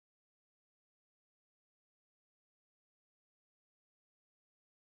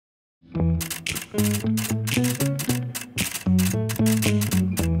I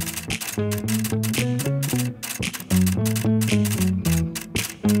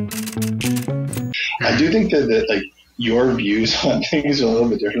do think that like your views on things are a little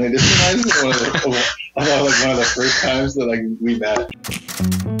bit differently. This reminds me of one of the first times that like we met.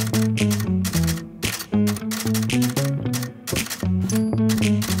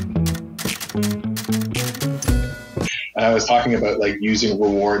 And I was talking about like using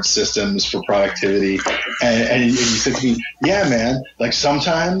reward systems for productivity, and you said to me, "Yeah, man. Like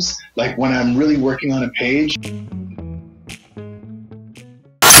sometimes, like when I'm really working on a page."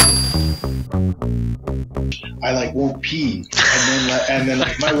 I like won't pee, and then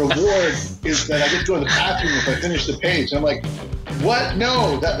like my reward is that I get to go to the bathroom if I finish the page. And I'm like, what?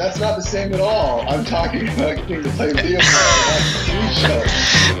 No, that's not the same at all. I'm talking about getting to play video games on a TV show.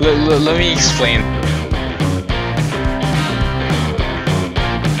 Let me explain.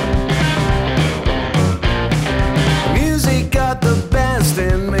 Music got the best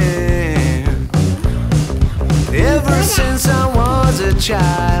in me ever since I was a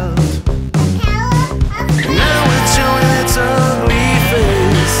child. Now it's showing its ugly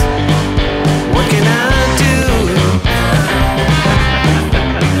face. What can I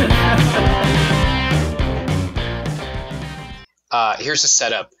do? Here's the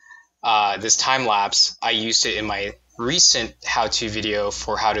setup. This time lapse, I used it in my recent how-to video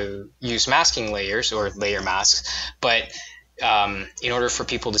for how to use masking layers or layer masks. But in order for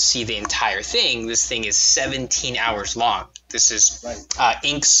people to see the entire thing, this thing is 17 hours long. This is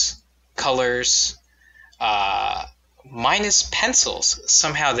inks, colors, minus pencils.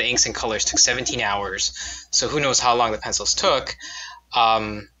 Somehow the inks and colors took 17 hours. So who knows how long the pencils took.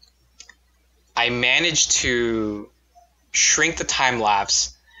 I managed to shrink the time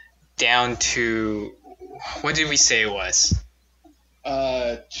lapse down to, what did we say it was?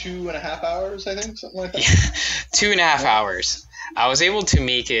 2.5 hours, I think, something like that. Yeah, 2.5 hours. I was able to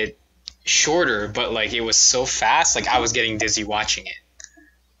make it shorter, but like it was so fast, like I was getting dizzy watching it.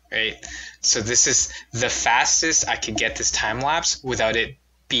 Right? So this is the fastest I could get this time lapse without it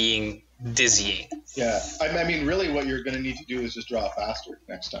being dizzying. Yeah, I mean, really, what you're going to need to do is just draw faster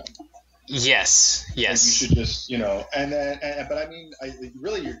next time. Yes. Like you should just, but I mean,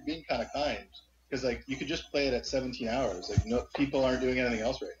 really, you're being kind of kind because like you could just play it at 17 hours. Like no, people aren't doing anything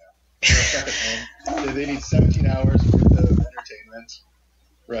else right now. They're stuck at home. They need 17 hours worth of entertainment,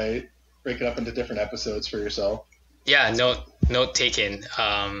 right? Break it up into different episodes for yourself. Yeah, note taken.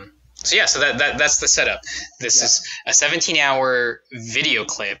 So that's the setup. This is a 17-hour video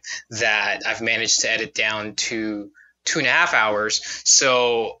clip that I've managed to edit down to 2.5 hours.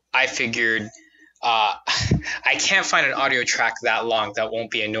 So I figured I can't find an audio track that long that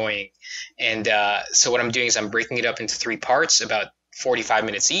won't be annoying. And so what I'm doing is I'm breaking it up into 3 parts, about 45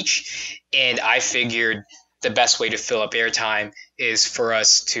 minutes each. And I figured the best way to fill up airtime is for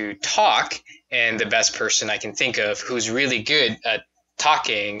us to talk. And the best person I can think of who's really good at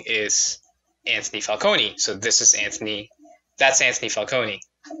talking is Anthony Falcone. So this is Anthony. That's Anthony Falcone.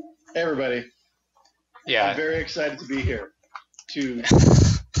 Hey, everybody. Yeah. I'm very excited to be here.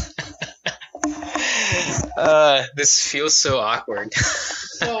 This feels so awkward.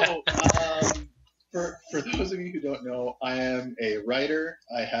 So, for those of you who don't know, I am a writer.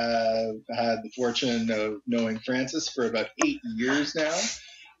 I have had the fortune of knowing Francis for about 8 years now.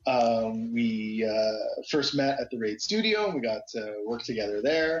 We first met at the Raid Studio, and we got to work together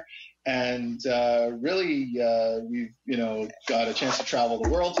there. And really, we've got a chance to travel the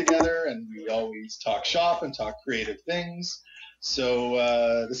world together, and we always talk shop and talk creative things. So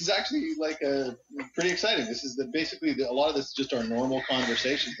this is actually like pretty exciting. This is basically a lot of this is just our normal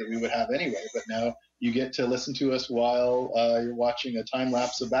conversations that we would have anyway. But now you get to listen to us while you're watching a time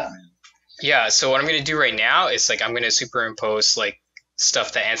lapse of Batman. Yeah. So what I'm going to do right now is like I'm going to superimpose like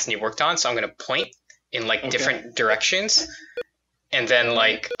stuff that Anthony worked on. So I'm going to point in like different directions, and then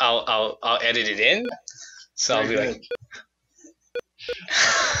like I'll edit it in. So I'll be like.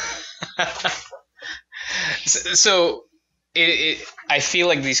 So I feel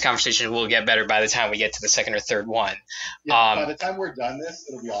like these conversations will get better by the time we get to the second or third one. Yeah, by the time we're done this,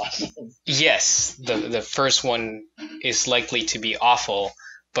 it'll be awesome. Yes, the first one is likely to be awful,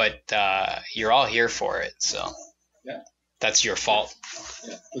 but you're all here for it, so that's your fault.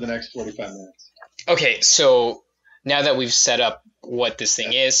 Yeah, for the next 45 minutes. Okay, so now that we've set up what this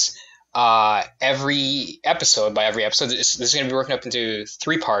thing is, every episode, this is going to be broken up into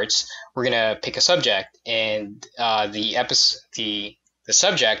 3 parts. We're going to pick a subject, and the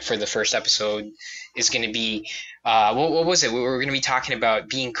subject for the first episode is going to be what was it? We were going to be talking about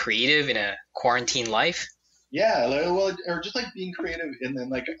being creative in a quarantine life. Yeah, like, well, or just like being creative in then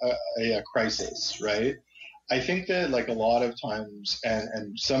like a crisis, right? I think that like a lot of times,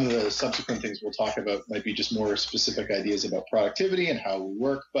 and some of the subsequent things we'll talk about might be just more specific ideas about productivity and how we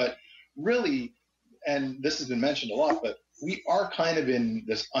work, but really, and this has been mentioned a lot, but we are kind of in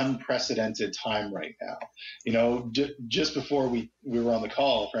this unprecedented time right now. You know, just before we were on the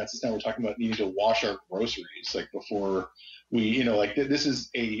call, Francis and I were talking about needing to wash our groceries, like before we, you know, like this is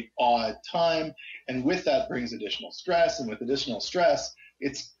a odd time, and with that brings additional stress, and with additional stress,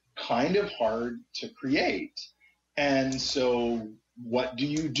 it's kind of hard to create. And so what do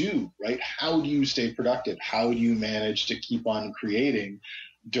you do, right? How do you stay productive? How do you manage to keep on creating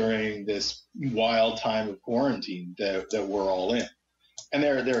during this wild time of quarantine that we're all in? And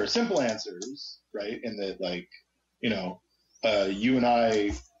there are simple answers, right? In that, like, you know, you and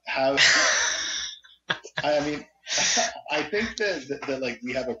I have, I mean, I think that like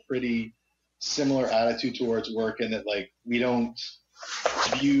we have a pretty similar attitude towards work, and that like we don't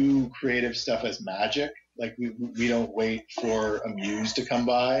view creative stuff as magic. Like we don't wait for a muse to come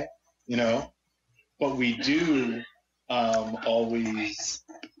by, you know, but we do always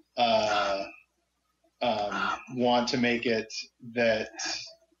want to make it that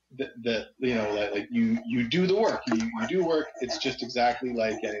you know, like you do the work, you do work. It's just exactly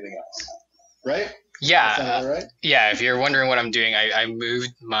like anything else, right? Yeah, right? yeah. If you're wondering what I'm doing, I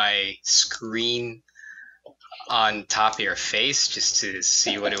moved my screen on top of your face just to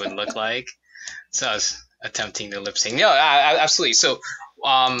see what it would look like. So I was attempting to lip sync. No, absolutely. So,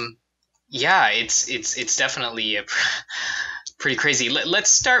 yeah, it's definitely pretty crazy. Let's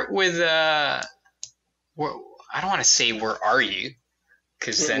start with I don't want to say where are you,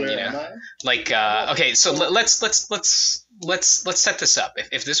 because then Where you am know, I? like okay. So let's set this up.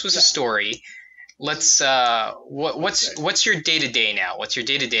 If this was a story, let's what's your day to day now? What's your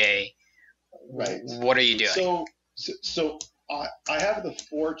day to day? Right. What are you doing? So I have the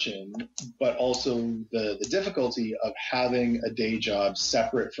fortune, but also the difficulty of having a day job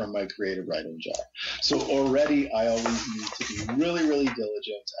separate from my creative writing job. So already I always need to be really, really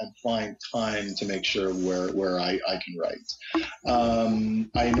diligent and find time to make sure where I can write.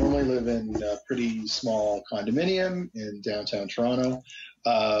 I normally live in a pretty small condominium in downtown Toronto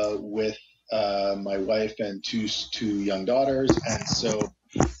with my wife and two young daughters, and so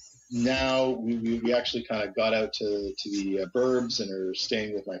now we actually kind of got out to the burbs and are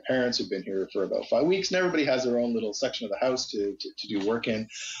staying with my parents, who've been here for about 5 weeks, and everybody has their own little section of the house to do work in.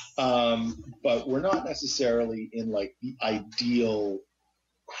 But we're not necessarily in like the ideal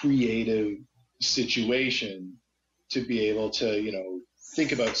creative situation to be able to, you know,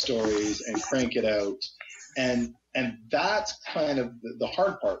 think about stories and crank it out. And that's kind of the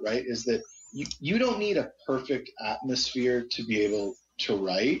hard part, right? Is that you don't need a perfect atmosphere to be able to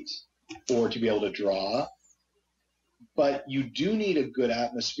write or to be able to draw, but you do need a good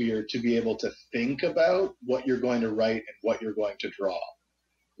atmosphere to be able to think about what you're going to write and what you're going to draw,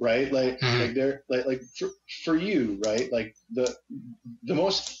 right? Like for you, right? Like the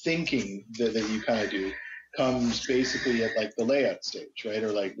most thinking that you kind of do comes basically at like the layout stage, right?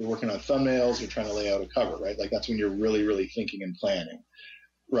 Or like we're working on thumbnails or trying to lay out a cover, right? Like that's when you're really, really thinking and planning,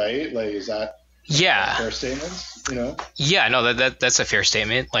 right? Like, is that fair statements, you know? Yeah, no, that's a fair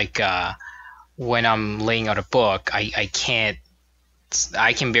statement. Like when I'm laying out a book, I can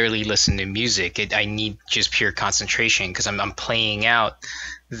barely listen to music. I need just pure concentration because I'm playing out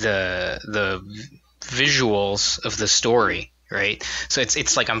the visuals of the story, right? So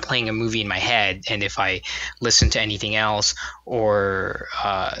it's like I'm playing a movie in my head, and if I listen to anything else, or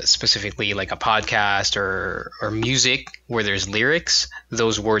specifically like a podcast or music where there's lyrics,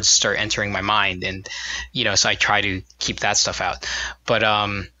 those words start entering my mind, and you know, so I try to keep that stuff out. But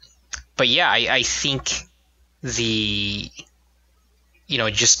yeah, I think you know,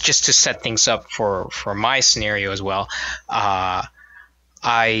 just to set things up for my scenario as well, I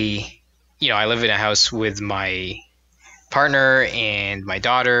live in a house with my partner and my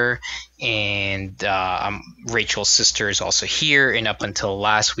daughter, and Rachel's sister is also here, and up until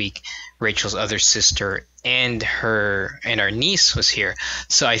last week Rachel's other sister and our niece was here.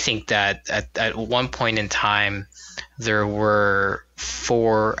 So I think that at one point in time there were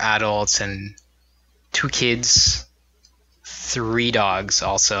 4 adults and 2 kids, 3 dogs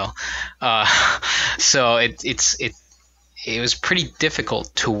also. So it was pretty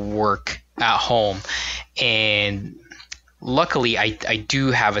difficult to work at home, and luckily I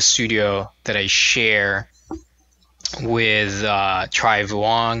do have a studio that I share with Tri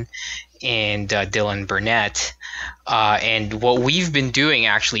Vuong and Dylan Burnett. And what we've been doing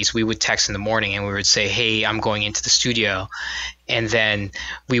actually is we would text in the morning and we would say, hey, I'm going into the studio. And then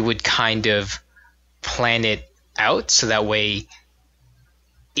we would kind of plan it out, so that way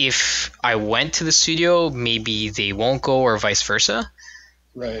if I went to the studio, maybe they won't go, or vice versa.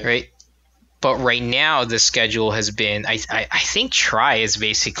 Right. But right now the schedule has been, I think Try has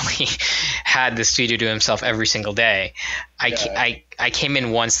basically had the studio to himself every single day. I came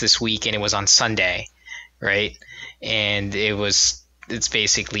in once this week and it was on Sunday, right? And it's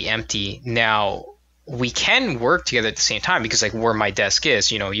basically empty. Now we can work together at the same time, because like where my desk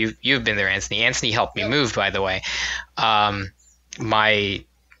is, you've been there, Anthony. Anthony helped me move, by the way. My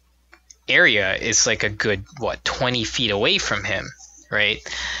area is like a good 20 feet away from him, right?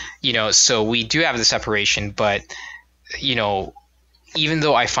 So we do have the separation, but even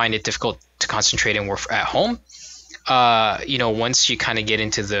though I find it difficult to concentrate and work at home, once you kind of get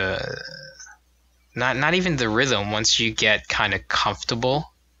into the not even the rhythm, once you get kind of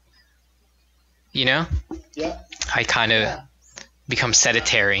comfortable, I kind of become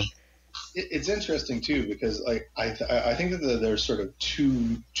sedentary. It's interesting too, because like I think that there's sort of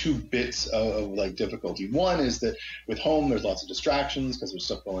two bits of like difficulty. One is that with home there's lots of distractions because there's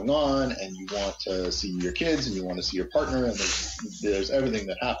stuff going on, and you want to see your kids and you want to see your partner, and there's everything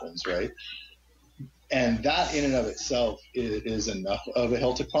that happens, right? And that in and of itself is enough of a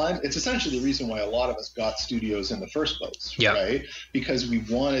hill to climb. It's essentially the reason why a lot of us got studios in the first place, right? Because we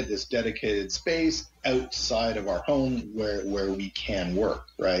wanted this dedicated space outside of our home where we can work,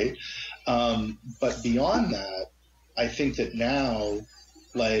 right? But beyond that, I think that now,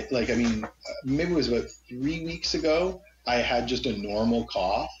 like I mean, maybe it was about 3 weeks ago, I had just a normal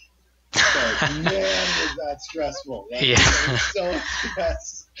cough. But man, was that stressful. Right? Yeah. I was so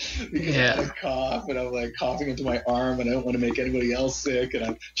stressed because I had a cough, and I'm like coughing into my arm, and I don't want to make anybody else sick, and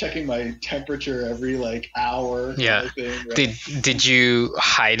I'm checking my temperature every like hour. Yeah. Kind of thing, right? Did you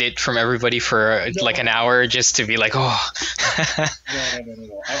hide it from everybody for like an hour just to be like, oh?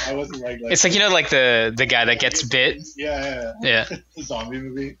 No. I wasn't like it's like like the guy that gets bit. Yeah. The zombie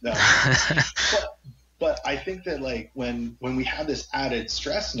movie. No. But I think that like when we have this added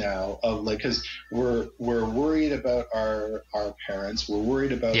stress now of like, because we're worried about our parents, we're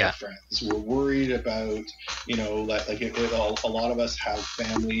worried about our friends, we're worried about a lot of us have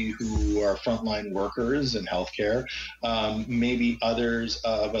family who are frontline workers in healthcare. Maybe others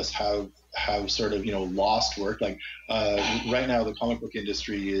of us have sort of lost work. Like right now the comic book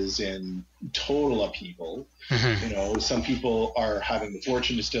industry is in total upheaval. Some people are having the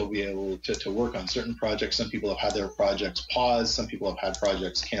fortune to still be able to work on certain projects. Some people have had their projects paused. Some people have had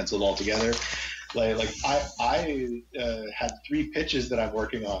projects canceled altogether. Like I had 3 pitches that I'm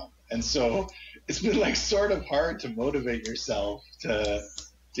working on, and so it's been like sort of hard to motivate yourself to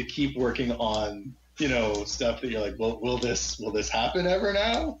keep working on stuff that you're like, well, will this happen ever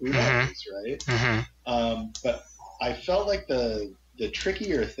now? Who knows, right? But I felt like the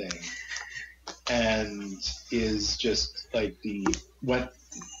trickier thing and is just like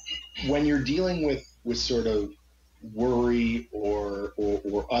when you're dealing with sort of worry or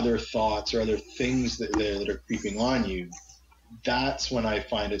other thoughts or other things that are creeping on you, that's when I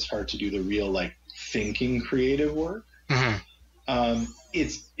find it's hard to do the real like thinking creative work.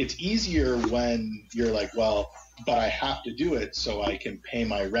 It's easier when you're like, well, but I have to do it so I can pay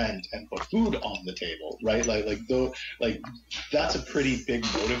my rent and put food on the table, right? Like that's a pretty big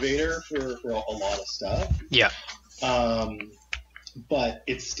motivator for a lot of stuff. Yeah. But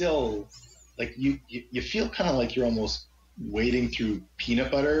it's still like you feel kind of like you're almost wading through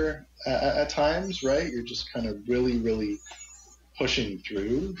peanut butter at times, right? You're just kind of really, really pushing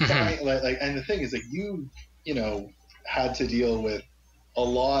through. And the thing is that you had to deal with a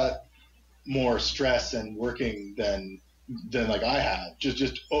lot more stress and working than like I have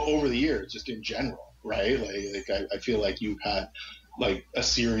just over the years, just in general, right? Like I feel like you've had like a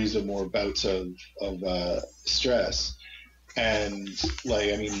series of more bouts of stress, and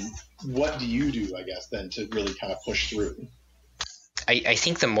like I mean, what do you do, I guess, then to really kind of push through? I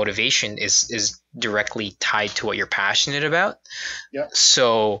think the motivation is directly tied to what you're passionate about. Yeah.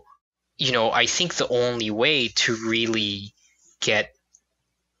 So I think the only way to really get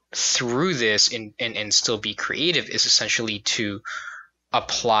through this and still be creative is essentially to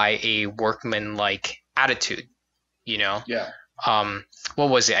apply a workman-like attitude, Yeah. What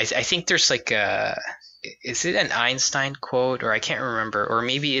was it? I think there's like is it an Einstein quote, or I can't remember, or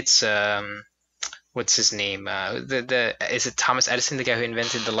maybe it's what's his name? Is it Thomas Edison, the guy who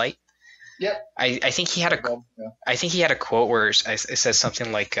invented the light? Yep. I think he had a quote where it says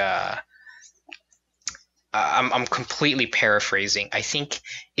something like I'm completely paraphrasing. I think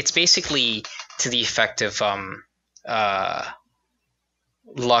it's basically to the effect of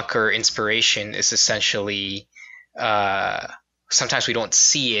luck or inspiration is essentially sometimes we don't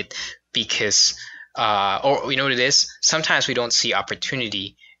see it because or you know what it is? Sometimes we don't see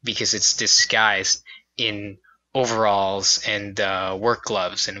opportunity because it's disguised in overalls and work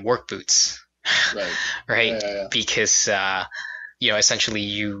gloves and work boots, Right. right? Yeah. Because essentially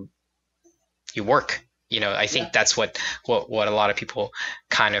you work. I think that's what a lot of people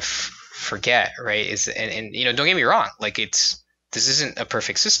kind of forget, right? Is and don't get me wrong, like this isn't a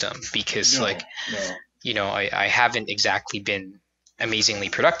perfect system because No. I haven't exactly been amazingly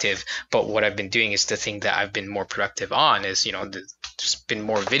productive, but what I've been doing is the thing that I've been more productive on is there's been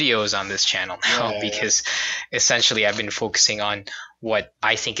more videos on this channel now because essentially I've been focusing on what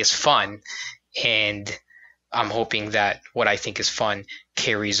I think is fun, and I'm hoping that what I think is fun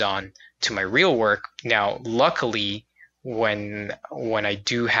carries on to my real work. Now, luckily, when I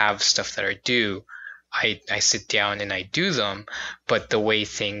do have stuff that I do, I sit down and I do them, but the way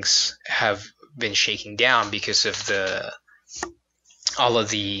things have been shaking down because of all of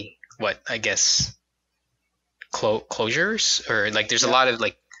the closures, or like there's a lot of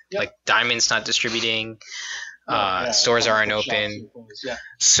like Diamond's not distributing, stores aren't open,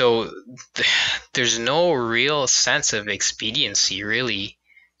 so there's no real sense of expediency really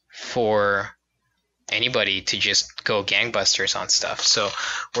for anybody to just go gangbusters on stuff. So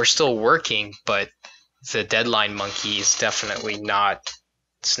we're still working, but the deadline monkey is definitely not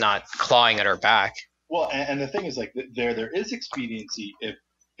clawing at our back. Well, and the thing is, like, there is expediency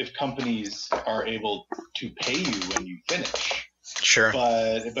if companies are able to pay you when you finish. Sure.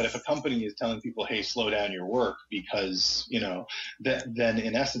 But if a company is telling people, hey, slow down your work because, then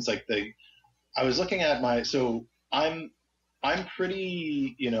in essence, like I was looking at I'm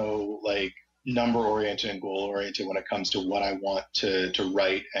pretty, like number oriented and goal oriented when it comes to what I want to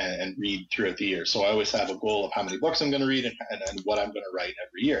write and read throughout the year. So I always have a goal of how many books I'm going to read and what I'm going to write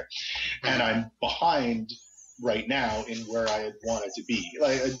every year. And I'm behind right now in where I had wanted to be.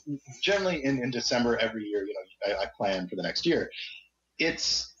 Like generally in December every year, I plan for the next year.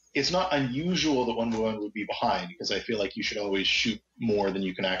 It's not unusual that one would be behind because I feel like you should always shoot more than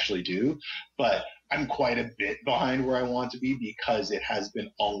you can actually do. But I'm quite a bit behind where I want to be because it has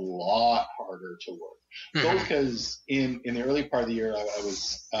been a lot harder to work. Both because in the early part of the year, I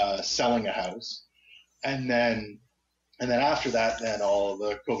was selling a house. And then after that, then all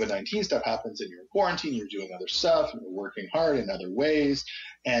the COVID-19 stuff happens and you're in quarantine, you're doing other stuff, and you're working hard in other ways.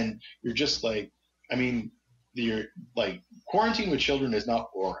 And you're just like, you're like, quarantine with children is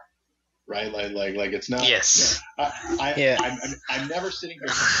not boring, right? Like it's not. Yes. I'm never sitting here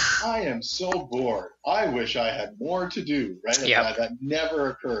saying, I am so bored. I wish I had more to do, right? That never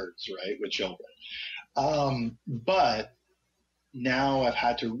occurs, right, with children. But now I've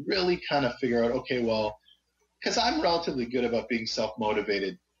had to really kind of figure out, okay, well, because I'm relatively good about being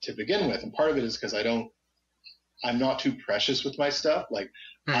self-motivated to begin with, and part of it is because I'm not too precious with my stuff. Like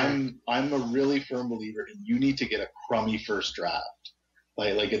I'm a really firm believer in you need to get a crummy first draft.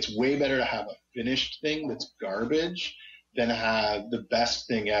 Like it's way better to have a finished thing that's garbage than have the best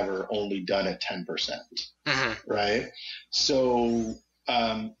thing ever only done at 10%. Right? So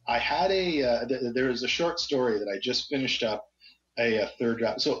I had there was a short story that I just finished up a third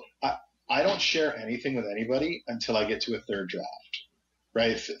draft. So I don't share anything with anybody until I get to a third draft.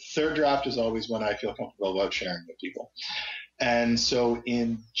 Right? Third draft is always when I feel comfortable about sharing with people. And so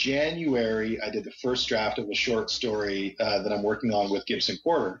in January, I did the first draft of a short story that I'm working on with Gibson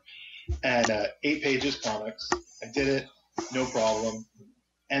Porter. And 8 pages comics. I did it, no problem.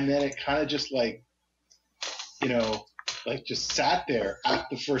 And then it kind of just just sat there at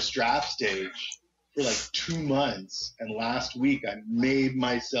the first draft stage for like 2 months. And last week, I made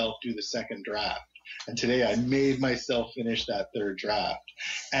myself do the second draft. And today I made myself finish that third draft.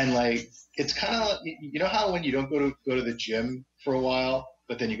 And like, it's kind of, how when you don't go to the gym for a while,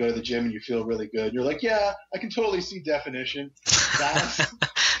 but then you go to the gym and you feel really good. You're like, yeah, I can totally see definition. That's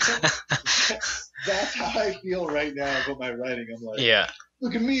how I feel right now about my writing. I'm like,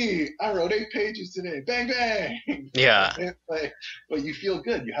 look at me. I wrote 8 pages today. Bang, bang. Yeah. But you feel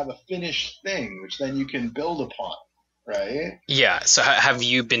good. You have a finished thing, which then you can build upon, right? Yeah. So have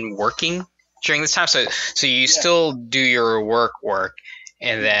you been working during this time? So you still do your work,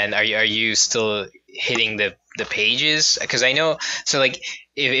 and then are you still hitting the pages? Because I know, so like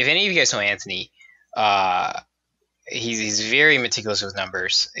if any of you guys know Anthony, he's very meticulous with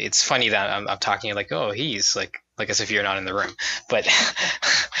numbers. It's funny that I'm talking like, oh, he's like as if you're not in the room, but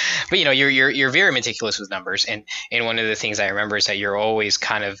you're very meticulous with numbers, and one of the things I remember is that you're always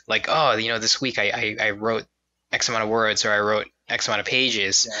kind of like, oh, this week I wrote X amount of words, or I wrote X amount of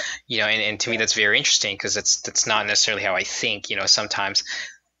pages, and to me that's very interesting because that's not necessarily how I think. Sometimes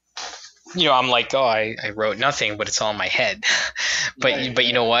I'm like, oh, I wrote nothing, but it's all in my head. But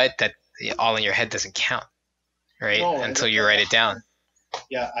you know what? That all in your head doesn't count, right? No, Until you write it down.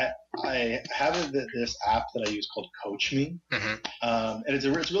 Yeah, I have this app that I use called Coach Me, and it's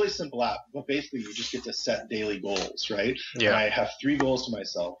a really simple app. But basically, you just get to set daily goals, right? Yeah. And I have 3 goals to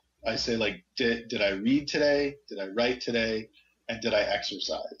myself. I say like, did I read today? Did I write today? And did I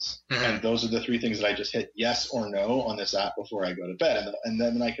exercise? And those are the 3 things that I just hit yes or no on this app before I go to bed. And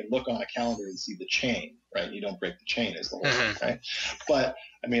then I can look on a calendar and see the chain, right? You don't break the chain is the whole thing, right? But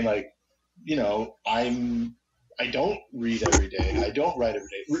I mean, like, you know, I don't read every day. I don't write every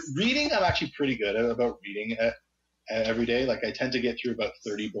day. Reading, I'm actually pretty good about reading every day. Like I tend to get through about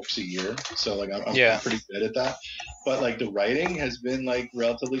 30 books a year. So like I'm pretty good at that. But like the writing has been like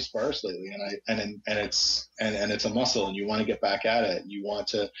relatively sparse lately, and it's a muscle, and you want to get back at it. You want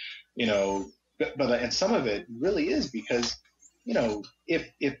to, you know, but and some of it really is because, you know,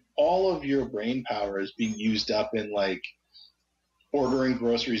 if all of your brain power is being used up in like ordering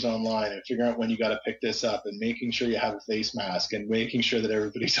groceries online and figuring out when you got to pick this up and making sure you have a face mask and making sure that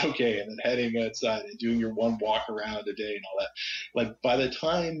everybody's okay and then heading outside and doing your one walk around a day and all that. Like by the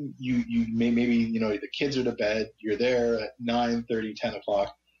time you maybe, you know, the kids are to bed, you're there at 9:30, 10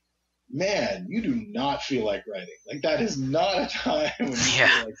 o'clock, man, you do not feel like writing. Like that is not a time when you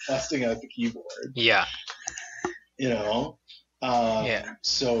feel like busting out the keyboard. Yeah. You know?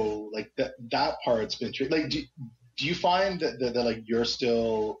 So like that part's been tricky. Like, do you find that like you're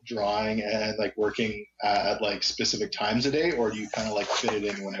still drawing and like working at like specific times a day, or do you kind of like fit it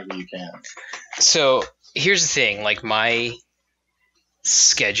in whenever you can? So here's the thing, like my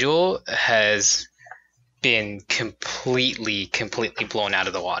schedule has been completely blown out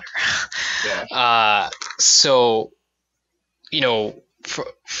of the water. Yeah. So, you know,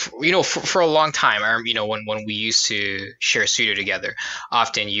 for a long time, you know, when we used to share a studio together,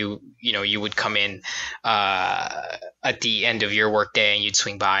 often you would come in at the end of your work day and you'd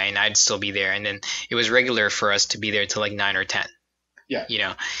swing by and I'd still be there, and then it was regular for us to be there till like 9 or 10. Yeah. You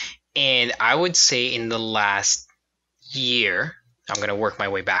know, and I would say in the last year, I'm gonna work my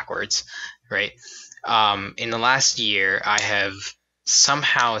way backwards, right? In the last year, I have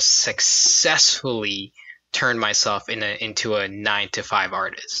somehow successfully turned myself into a 9-to-5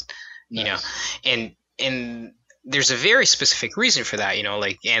 artist. Nice. You know, and there's a very specific reason for that. You know,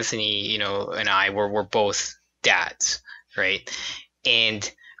 like Anthony, you know, and I we're both dads, right? And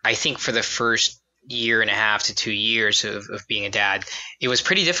I think for the first 1.5 to 2 years of being a dad, it was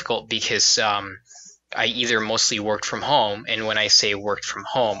pretty difficult because I either mostly worked from home, and when I say worked from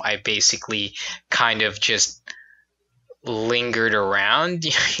home, I basically kind of just lingered around,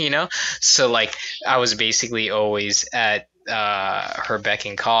 you know? So like I was basically always at her beck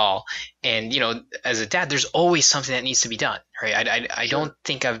and call, and, you know, as a dad, there's always something that needs to be done, right? I don't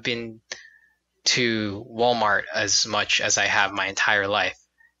think I've been to Walmart as much as I have my entire life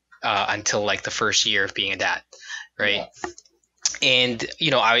until like the first year of being a dad, right? Yeah. And,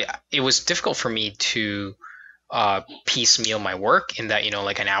 you know, it was difficult for me to piecemeal my work in that, you know,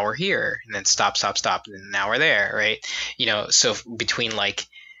 like an hour here and then stop, and then an hour there, right? You know, so between like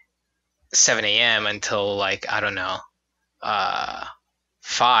 7 a.m. until like, I don't know,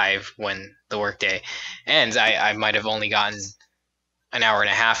 5 when the workday ends, I might have only gotten an hour and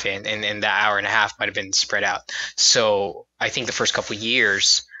a half in, and that hour and a half might have been spread out. So I think the first couple of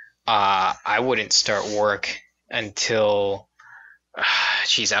years, I wouldn't start work until,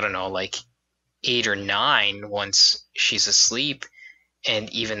 I don't know, like 8 or 9 once she's asleep. And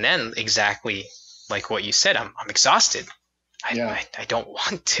even then, exactly like what you said, I'm exhausted. I don't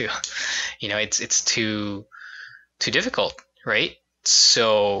want to, you know, it's too difficult, right?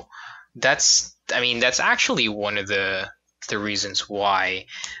 So that's actually one of the reasons why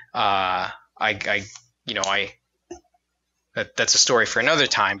that's a story for another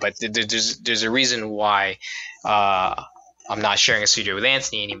time, but there's a reason why I'm not sharing a studio with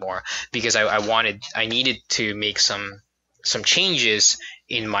Anthony anymore, because I needed to make some changes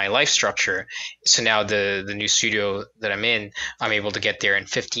in my life structure. So now the new studio that I'm in, I'm able to get there in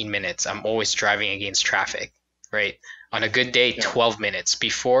 15 minutes. I'm always driving against traffic, right? On a good day, 12 minutes.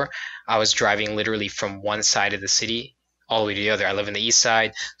 Before, I was driving literally from one side of the city all the way to the other. I live in the east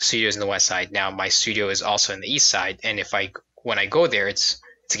side, studio's in the west side. Now my studio is also in the east side, and when I go there, it's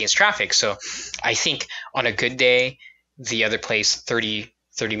against traffic. So I think on a good day, the other place 30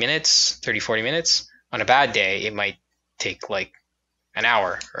 minutes, 40 minutes. On a bad day, it might take like an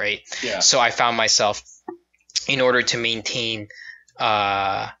hour, right? Yeah. So I found myself, in order to maintain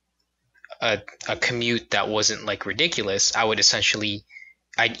a commute that wasn't like ridiculous,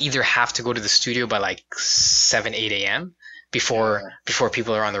 I'd either have to go to the studio by like 7, 8 a.m. before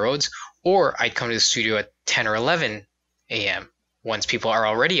people are on the roads, or I'd come to the studio at 10 or 11 a.m. once people are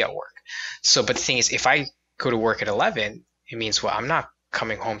already at work. So, but the thing is, if I go to work at 11, it means, well, I'm not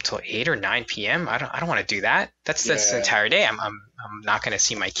coming home till 8 or 9 p.m. I don't want to do that. That's the entire day. I'm not going to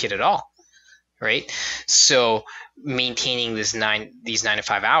see my kid at all. Right. So maintaining these 9 to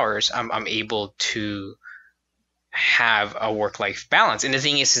 5 hours, I'm able to have a work-life balance. And the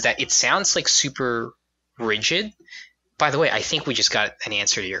thing is that it sounds like super rigid. By the way, I think we just got an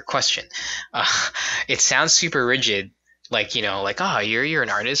answer to your question. It sounds super rigid, like, like, oh, you're an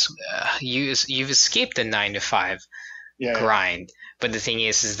artist. You've escaped the 9 to 5 grind. But the thing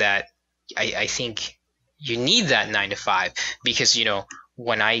is that I think you need that 9 to 5 because,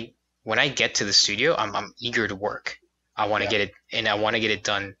 when I get to the studio, I'm eager to work. I want to get it, and I want to get it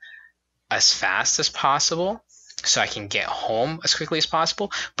done as fast as possible so I can get home as quickly as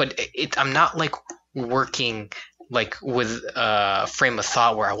possible. But I'm not like working like with a frame of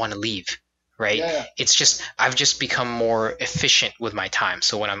thought where I want to leave, right? Yeah. It's just I've just become more efficient with my time.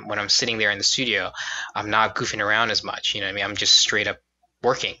 So when I'm sitting there in the studio, I'm not goofing around as much. You know what I mean? I'm just straight up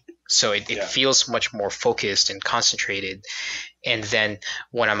working. So it feels much more focused and concentrated. And then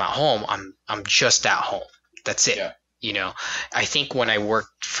when I'm at home, I'm just at home. That's it. Yeah. I think when I work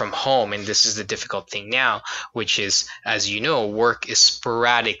from home, and this is the difficult thing now, which is, as you know, work is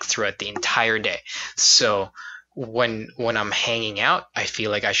sporadic throughout the entire day. So when I'm hanging out, I feel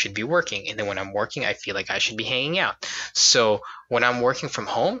like I should be working. And then when I'm working, I feel like I should be hanging out. So when I'm working from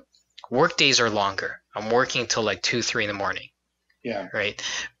home, work days are longer. I'm working till like 2, 3 in the morning. Yeah. Right.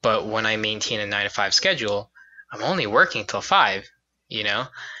 But when I maintain a 9 to 5 schedule, I'm only working till 5,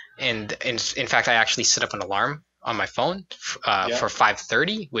 and in fact, I actually set up an alarm on my phone for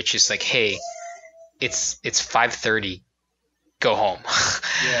 5:30, which is like, hey, it's 5:30, go home.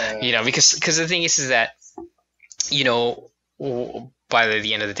 Because the thing is that, by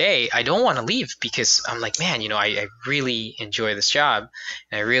the end of the day, I don't want to leave because I'm like, man, I really enjoy this job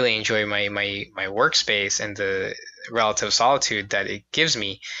and I really enjoy my workspace and the relative solitude that it gives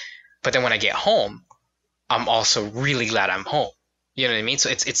me. But then when I get home, I'm also really glad I'm home. You know what I mean? So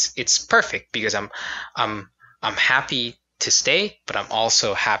it's perfect because I'm happy to stay, but I'm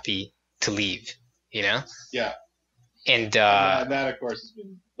also happy to leave. Yeah. And that of course has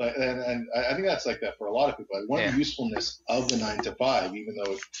been, and I think that's like that for a lot of people. Like, one of the usefulness of the 9 to 5, even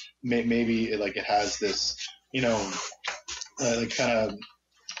though maybe it has this, like kind of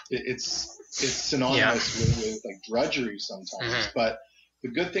it's synonymous with like drudgery sometimes, but the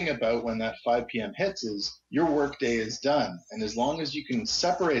good thing about when that 5 p.m. hits is your work day is done. And as long as you can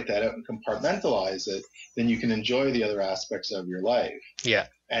separate that out and compartmentalize it, then you can enjoy the other aspects of your life. Yeah.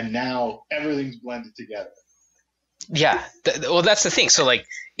 And now everything's blended together. Yeah. Well, that's the thing. So like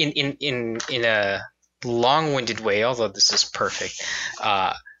in a long-winded way, although this is perfect,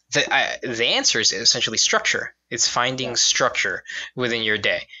 the answer is essentially structure. It's finding structure within your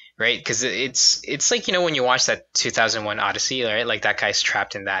day. Right, because it's like, when you watch that 2001 Odyssey, right? Like that guy's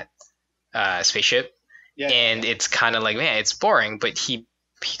trapped in that spaceship, and it's kind of like, man, it's boring, but he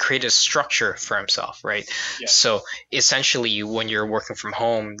created a structure for himself, right? Yeah. So essentially, when you're working from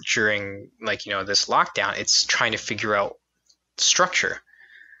home during this lockdown, it's trying to figure out structure.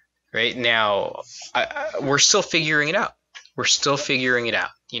 Right now, we're still figuring it out.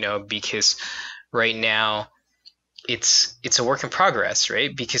 Because right now, it's a work in progress,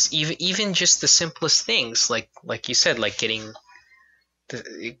 right? Because even just the simplest things, like you said, like getting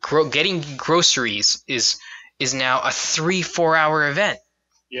groceries is now a 3-4 hour event.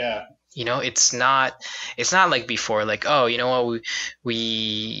 Yeah. It's not like before, like, oh, you know what,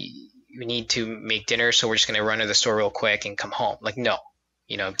 we need to make dinner, so we're just gonna run to the store real quick and come home. Like, no,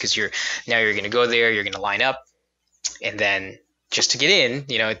 because you're gonna go there, you're gonna line up, and then just to get in,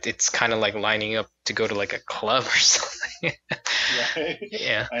 it's kind of like lining up to go to like a club or something. Right.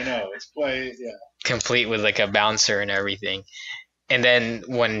 Yeah. I know. It's quite, complete with like a bouncer and everything. And then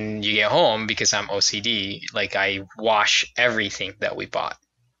when you get home, because I'm OCD, like I wash everything that we bought,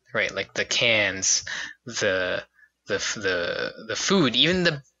 right? Like the cans, the food,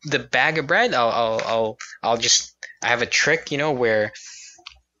 even the bag of bread. I have a trick, where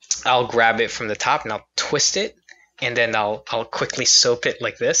I'll grab it from the top and I'll twist it. And then I'll quickly soap it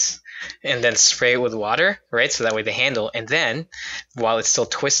like this, and then spray it with water, right? So that way the handle, and then while it's still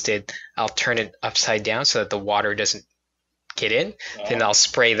twisted, I'll turn it upside down so that the water doesn't get in. Then I'll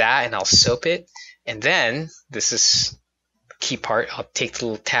spray that and I'll soap it, and then this is the key part. I'll take the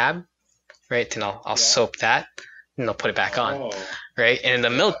little tab, right? Then I'll soap that, and I'll put it back on, right? And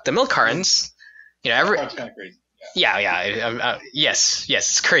the milk cartons, that's kind of crazy. Yes,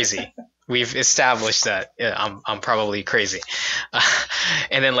 it's crazy. We've established that I'm probably crazy.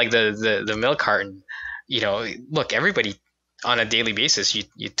 And then like the milk carton, look, everybody on a daily basis,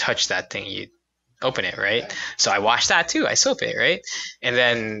 you touch that thing, you open it, right? Okay. So I wash that too. I soap it, right? And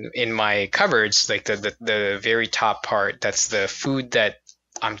then in my cupboards, like the very top part, that's the food that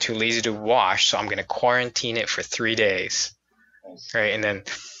I'm too lazy to wash, so I'm gonna quarantine it for 3 days, Nice. right? And then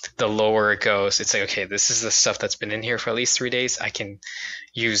the lower it goes, it's like, okay, this is the stuff that's been in here for at least 3 days. I can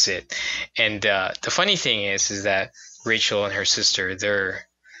use it. And the funny thing is that Rachel and her sister,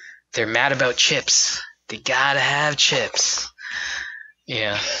 they're mad about chips. They gotta have chips.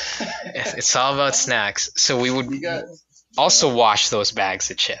 Yeah, it's all about snacks. So we would You got also wash those bags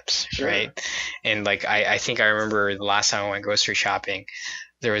of chips, Sure. right? And like I think I remember the last time I went grocery shopping,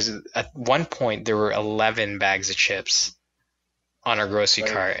 there was at one point there were 11 bags of chips on our grocery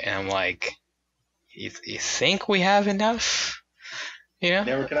Right. cart, and I'm like, you think we have enough? You know?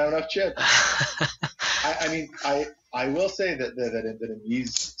 never can have enough chips. I mean, I will say that in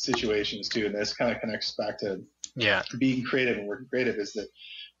these situations too, and this kind of connects back to Yeah. being creative and working creative, is that,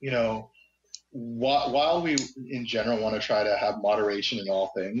 you know, while we in general want to try to have moderation in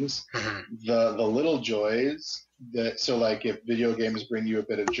all things, Mhm. the little joys that, so like if video games bring you a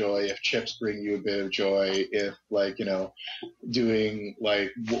bit of joy, if chips bring you a bit of joy, if like, you know, doing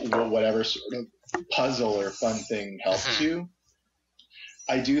like whatever sort of puzzle or fun thing helps Mhm. you,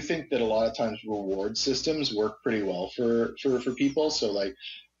 I do think that a lot of times reward systems work pretty well for people. So like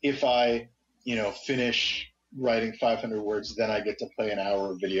if I, you know, finish writing 500 words, then I get to play an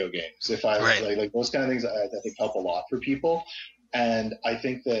hour of video games. If I Right. like those kind of things, I think help a lot for people. And I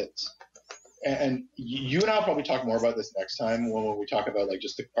think that, and you and I'll probably talk more about this next time when we talk about like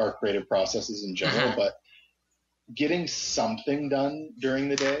just our creative processes in general, Mhm. but getting something done during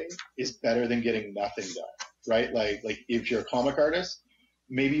the day is better than getting nothing done, right? Like if you're a comic artist,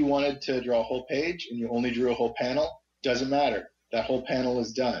 maybe you wanted to draw a whole page and you only drew a whole panel, doesn't matter. That whole panel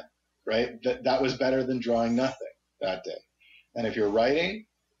is done, right? That was better than drawing nothing that day. And if you're writing,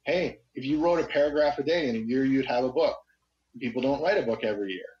 hey, if you wrote a paragraph a day in a year, you'd have a book. People don't write a book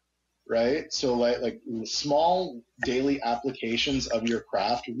every year, right? So like small daily applications of your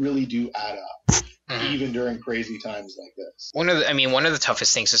craft really do add up, Mhm. even during crazy times like this. One of the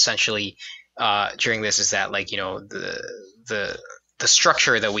toughest things essentially during this is that, like, you know, the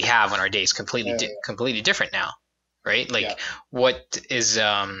structure that we have on our days completely Yeah. completely different now, right? Like Yeah. what is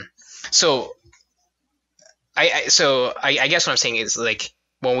so I guess what I'm saying is, like,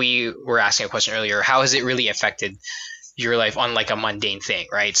 when we were asking a question earlier, how has it really affected your life on like a mundane thing,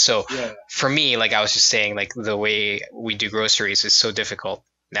 right? So Yeah. for me, like I was just saying, like the way we do groceries is so difficult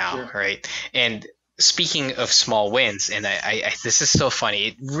now, Sure. right? And speaking of small wins, and I this is so funny.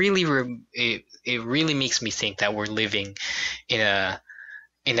 It really it really makes me think that we're living in a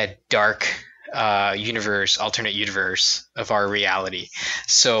dark universe, alternate universe of our reality.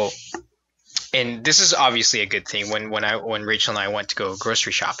 So, and this is obviously a good thing. When Rachel and I went to go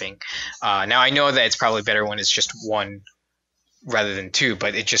grocery shopping, now I know that it's probably better when it's just one rather than two,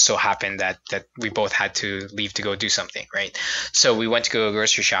 but it just so happened that we both had to leave to go do something, right? So we went to go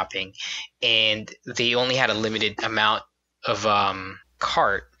grocery shopping, and they only had a limited amount of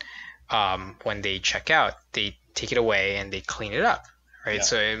cart. When they check out, they take it away and they clean it up, right? Yeah.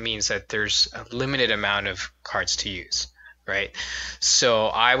 So it means that there's a limited amount of carts to use, right? So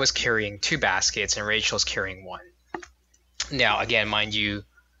I was carrying 2 baskets and Rachel's carrying 1. Now, again, mind you,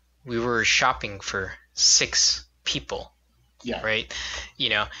 we were shopping for 6 people, Yeah. right? You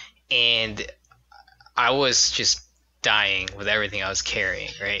know, and I was just dying with everything I was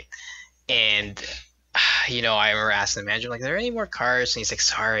carrying, right? And you know, I remember asking the manager, like, are there any more cars? And he's like,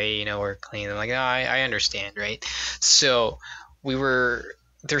 sorry, you know, we're clean. I'm like, no, I understand, right? So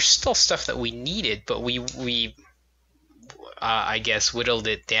there's still stuff that we needed, but we I guess whittled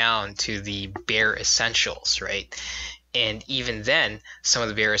it down to the bare essentials, right? And even then, some of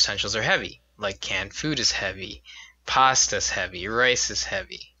the bare essentials are heavy, like canned food is heavy, pasta's heavy, rice is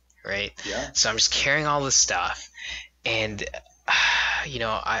heavy, right? Yeah. So I'm just carrying all this stuff, and you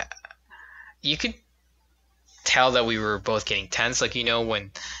know, you could tell that we were both getting tense, like, you know,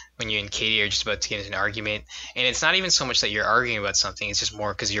 when you and Katie are just about to get into an argument, and it's not even so much that you're arguing about something, it's just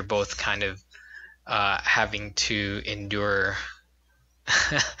more because you're both kind of having to endure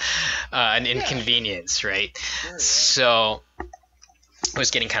an inconvenience, right? Sure, yeah. So it was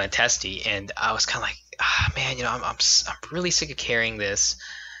getting kind of testy, and I was kind of like, man, you know, I'm really sick of carrying this,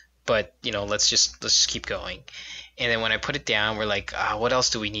 but you know, let's just keep going. And then when I put it down, we're like, what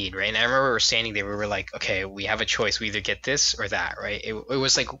else do we need, right? And I remember we were standing there, we were like, okay, we have a choice. We either get this or that, right? It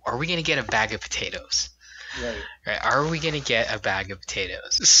was like, are we going to get a bag of potatoes? Right? Are we going to get a bag of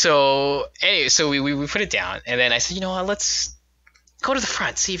potatoes? So anyway, so we put it down. And then I said, you know what, let's go to the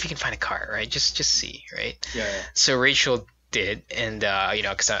front, see if you can find a car, right? Just see, right? Yeah. So Rachel did, and you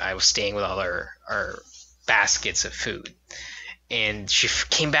know, because I was staying with all our baskets of food, and she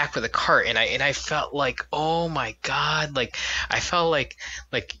came back with a cart, and I felt like, oh my god, like I felt like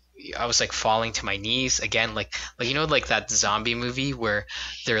I was like falling to my knees again, like you know, like that zombie movie where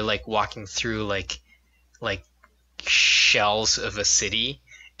they're like walking through like shells of a city,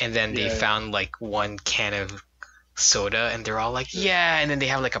 and then they found like one can of soda, and they're all like, yeah, and then they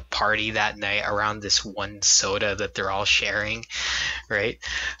have like a party that night around this one soda that they're all sharing, right?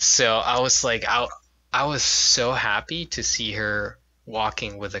 So I was like, I was so happy to see her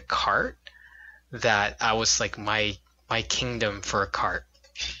walking with a cart that I was like, my kingdom for a cart,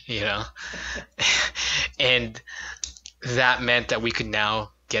 you know. And that meant that we could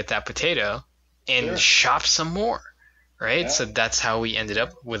now get that potato and shop some more, right? So that's how we ended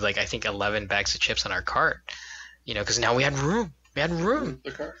up with like, I think 11 bags of chips on our cart, you know, because now we had room. We had room.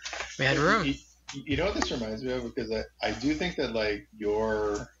 The cart. We had room. You know what this reminds me of? Because I do think that like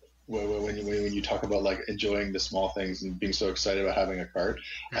when you talk about like enjoying the small things and being so excited about having a cart,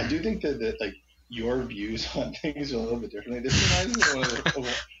 I do think that like your views on things are a little bit differently. This reminds me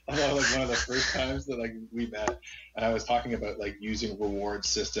of one of the first times that like we met, and I was talking about like using reward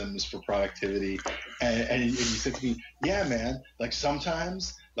systems for productivity, and you said to me, yeah, man, like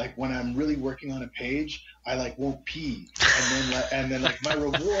sometimes like when I'm really working on a page, I like won't pee, and then like my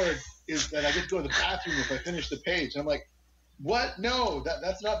reward is that I get to go to the bathroom if I finish the page. And I'm like, what? No,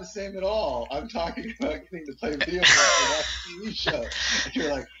 that's not the same at all. I'm talking about getting to play video games or watch a TV show. And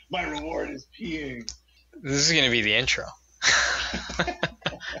you're like, my reward is peeing. This is going to be the intro.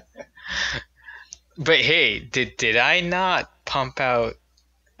 But hey, did I not pump out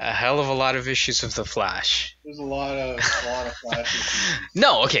a hell of a lot of issues of The Flash? There's a lot of Flash.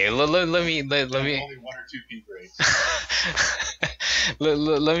 No, okay. Let me only 1 or 2 pee breaks.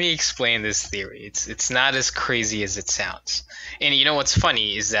 let me explain this theory. It's not as crazy as it sounds. And you know what's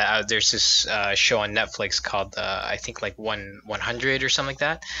funny is that there's this show on Netflix called I think like 100 or something like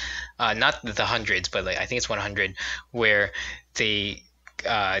that. Not the hundreds, but like I think it's 100, where they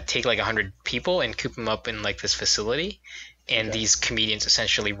take like 100 people and coop them up in like this facility, and these comedians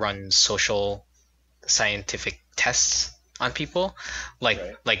essentially run social scientific tests on people,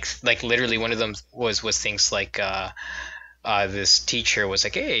 like literally one of them was things like this teacher was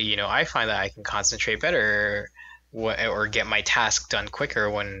like, hey, you know, I find that I can concentrate better or get my task done quicker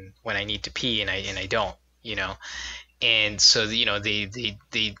when I need to pee and I don't, you know. And so, you know, they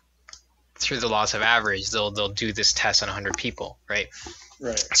through the laws of average, they'll do this test on 100 people, right?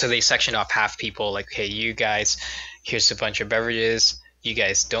 So they sectioned off half people, like, hey, you guys, here's a bunch of beverages, you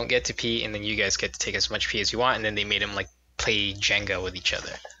guys don't get to pee, and then you guys get to take as much pee as you want. And then they made them like play Jenga with each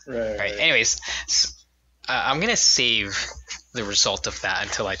other, right? Anyways, I'm gonna save the result of that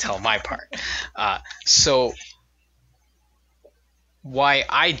until I tell my part. So why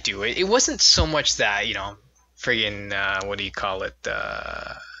I do it wasn't so much that, you know, friggin' what do you call it,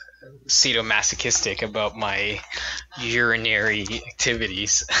 sadomasochistic about my urinary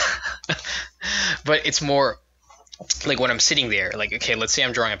activities. But it's more like when I'm sitting there, like, okay, let's say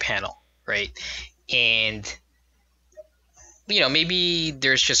I'm drawing a panel, right? And, you know, maybe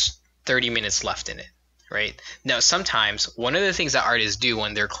there's just 30 minutes left in it, right? Now, sometimes one of the things that artists do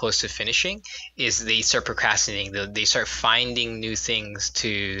when they're close to finishing is they start procrastinating. They start finding new things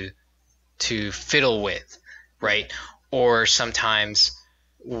to fiddle with, right? Or sometimes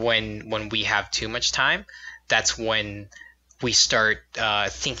when we have too much time, that's when we start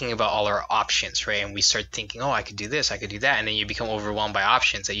thinking about all our options, right? And we start thinking, oh, I could do this, I could do that. And then you become overwhelmed by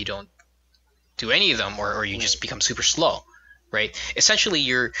options that you don't do any of them, or you just become super slow, right? Essentially,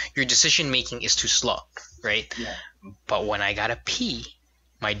 your decision making is too slow, right? Yeah. But when I gotta pee,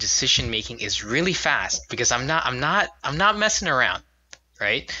 my decision making is really fast because I'm not messing around,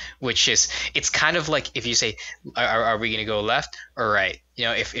 right? Which is, it's kind of like if you say, are we gonna go left or right? You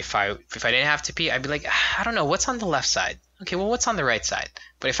know, if I didn't have to pee, I'd be like, I don't know, what's on the left side? Okay, well, what's on the right side?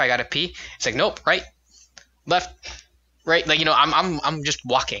 But if I gotta pee, it's like, nope, right, left, right. Like, you know, I'm just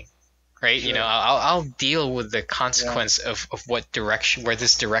walking, right? Sure. You know, I'll deal with the consequence of what direction, where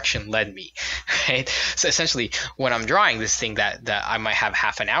this direction led me, right? So essentially, when I'm drawing this thing that I might have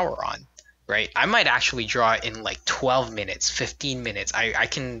half an hour on, right, I might actually draw it in like 12 minutes, 15 minutes. I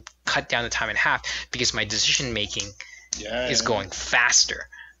can cut down the time in half because my decision making is going faster,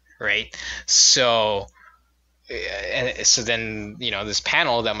 right? So, and so then, you know, this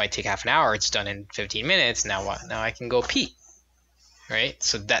panel that might take half an hour, it's done in 15 minutes. Now what? Now I can go pee, right?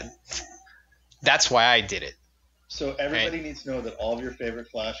 So that's why I did it. So everybody needs to know that all of your favorite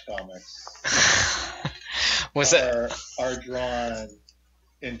Flash comics are drawn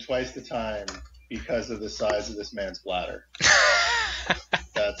in twice the time because of the size of this man's bladder.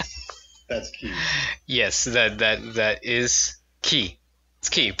 That's key. Yes, that is key. It's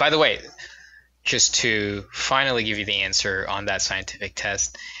key. By the way, just to finally give you the answer on that scientific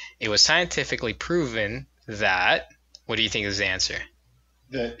test, it was scientifically proven that, what do you think is the answer?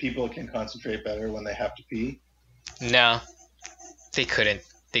 That people can concentrate better when they have to pee? No, they couldn't.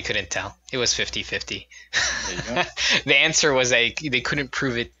 They couldn't tell. It was 50-50. The answer was they couldn't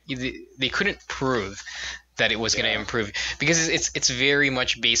prove it. They couldn't prove that it was going to improve, because it's very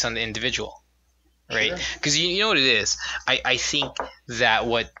much based on the individual, right? Because you know what it is. I think that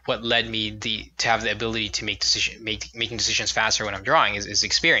what led me to have the ability to making decisions faster when I'm drawing is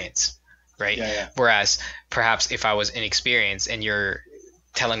experience, right? Whereas perhaps if I was inexperienced and you're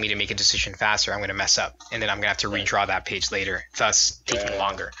telling me to make a decision faster, I'm going to mess up, and then I'm going to have to redraw that page later, thus taking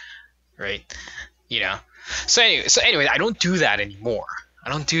longer, right? You know. So anyway, I don't do that anymore.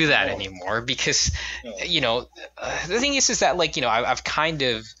 Because, you know, the thing is that, like, you know, I've kind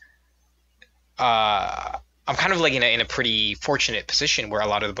of, I'm kind of like in a pretty fortunate position where a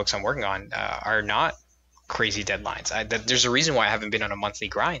lot of the books I'm working on are not crazy deadlines. There's a reason why I haven't been on a monthly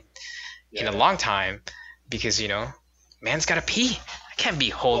grind in a long time, because, you know, man's got to pee. I can't be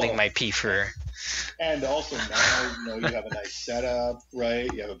holding my pee for. And also now, you know, you have a nice setup,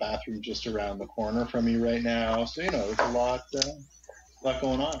 right? You have a bathroom just around the corner from you right now, so, you know, there's a lot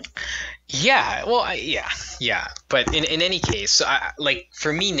going on. Yeah, well, yeah. But in any case, like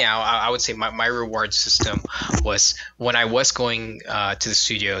for me now, I would say my reward system was when I was going to the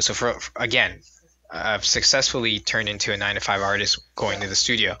studio. So again, I've successfully turned into a 9-to-5 artist going to the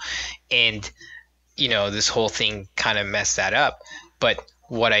studio, and you know, this whole thing kind of messed that up. But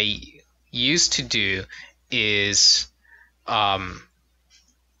what I used to do is, on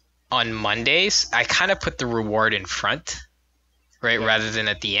Mondays, I kind of put the reward in front, right, rather than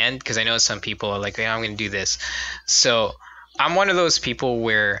at the end, because I know some people are like, hey, I'm going to do this. So I'm one of those people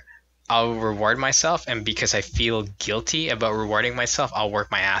where I'll reward myself, and because I feel guilty about rewarding myself, I'll work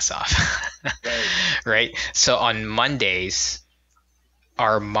my ass off. Right? So on Mondays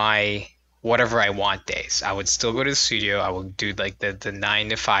are my whatever I want days. I would still go to the studio. I would do like the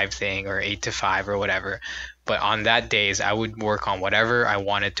 9-to-5 thing or 8-to-5 or whatever. But on that days, I would work on whatever I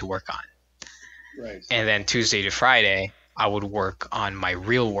wanted to work on. Right. And then Tuesday to Friday, I would work on my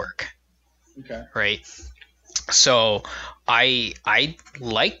real work. Okay. Right. So I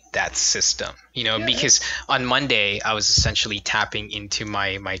like that system, you know, because on Monday I was essentially tapping into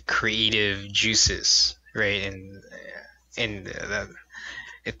my creative juices, right? And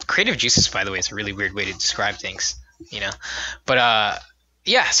creative juices, by the way, is a really weird way to describe things, you know. But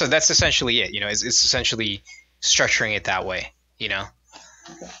yeah, so that's essentially it, you know. It's essentially structuring it that way, you know.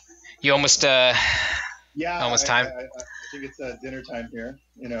 Okay. You almost almost time. I think it's dinner time here,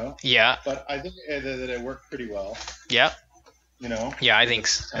 you know. Yeah. But I think that it worked pretty well. Yeah. You know. Yeah, I think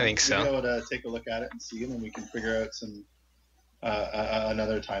so. I think so. Be able to take a look at it and see, and then we can figure out some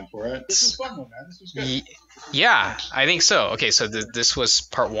another time for it. This was fun, man. This was good. Yeah, I think so. Okay, so this was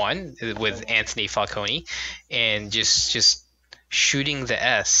part 1 with Anthony Falcone, and just shooting the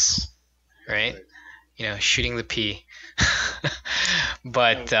S, right? You know, shooting the P.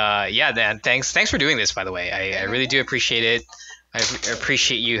 But yeah, Dan, thanks for doing this, by the way. I really do appreciate it. I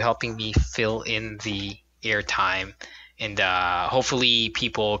appreciate you helping me fill in the airtime, and hopefully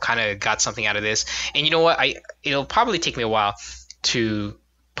people kind of got something out of this. And you know what? It'll probably take me a while to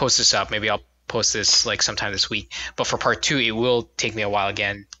post this up. Maybe I'll post this like sometime this week. But for part 2, it will take me a while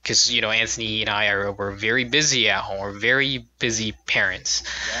again, because, you know, Anthony and I we're very busy at home. We're very busy parents.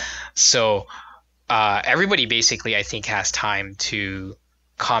 Yeah. So everybody basically, I think, has time to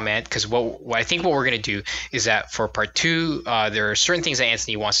comment, because what I think what we're going to do is that for part 2, there are certain things that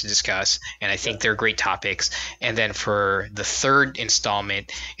Anthony wants to discuss, and I think they're great topics. And then for the 3rd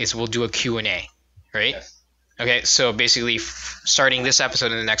installment is we'll do a Q&A, right? Yes. Okay, so basically starting this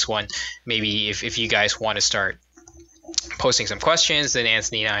episode and the next one, maybe if you guys want to start posting some questions, then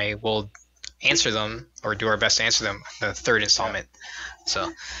Anthony and I will answer them, or do our best to answer them, the 3rd installment.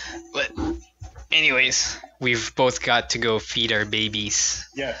 So, but anyways, we've both got to go feed our babies.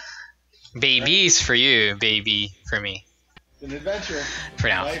 Yeah. Babies for you, baby for me. It's an adventure. For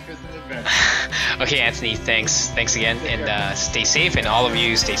now. Life is an adventure. Okay, Anthony, thanks again, and stay safe, and all of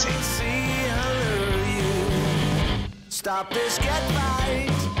you stay safe. Stop this, get right.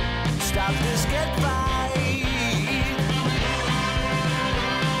 Stop this, get right.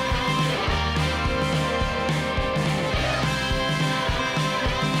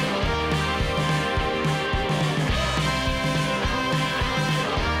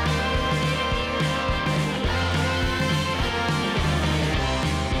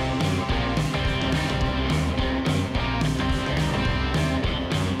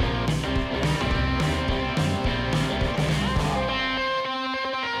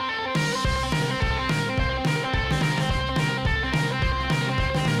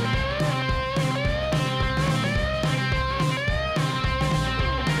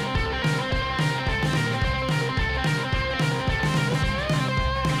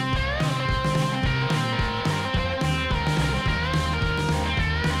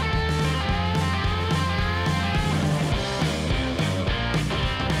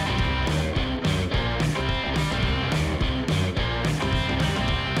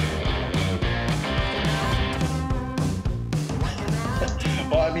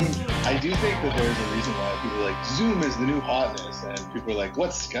 I do think that there's a reason why people are like Zoom is the new hotness, and people are like,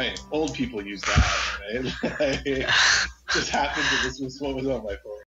 what's Skype? Old people use that, right? Like, it just happened that this was what was on my phone.